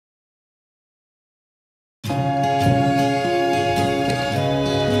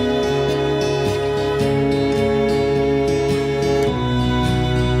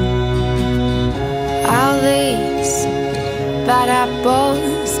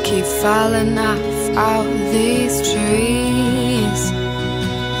falling off all these trees.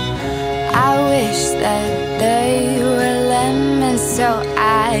 I wish that they were lemons so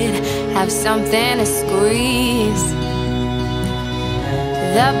I'd have something to squeeze.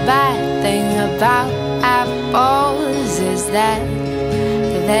 The bad thing about apples is that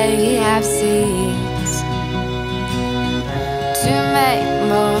they have seeds. To make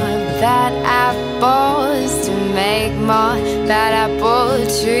more bad apples, to make more bad apple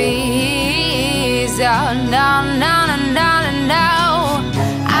trees. Oh no, no, no, no, no, no.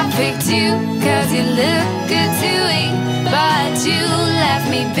 I picked you cause you look good to eat, but you left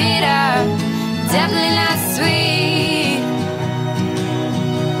me bitter, definitely not sweet.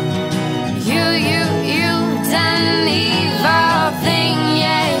 You've done an evil thing,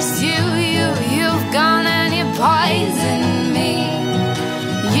 yes. You've gone and you poisoned me.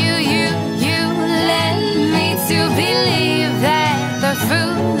 You led me to believe that the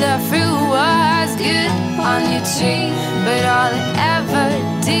fruit was good on your tree, but all it ever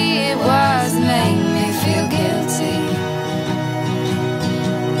did was make me feel guilty.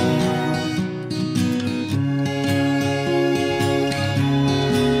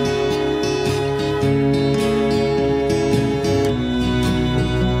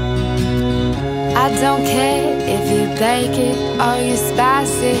 I don't care if you bake it or you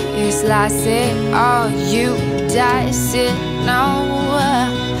spice it, you slice it or you dice it. No,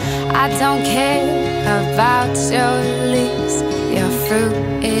 I don't care about your leaves. Your fruit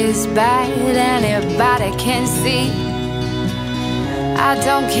is bad, anybody can see. I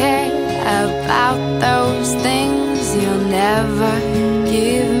don't care about those things. You'll never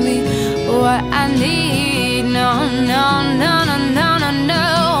give me what I need. No, no, no, no, no, no, no.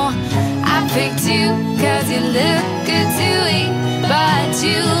 I picked you cause you look good to eat, but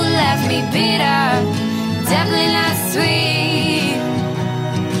you left me bitter, definitely not sweet.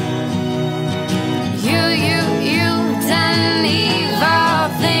 You've done an evil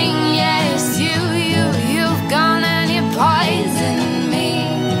thing, yes. You've gone and you poisoned me.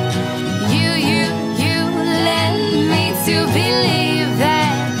 You led me to believe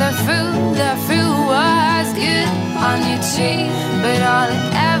that the fruit was good on your tree, but all it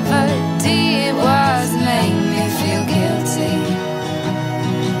ever did was make me feel guilty.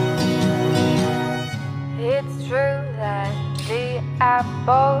 It's true that the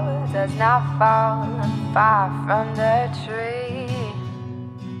apple does not fall far from the tree.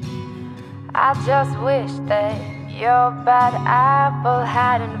 I just wish that your bad apple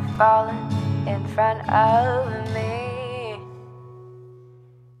hadn't fallen in front of me.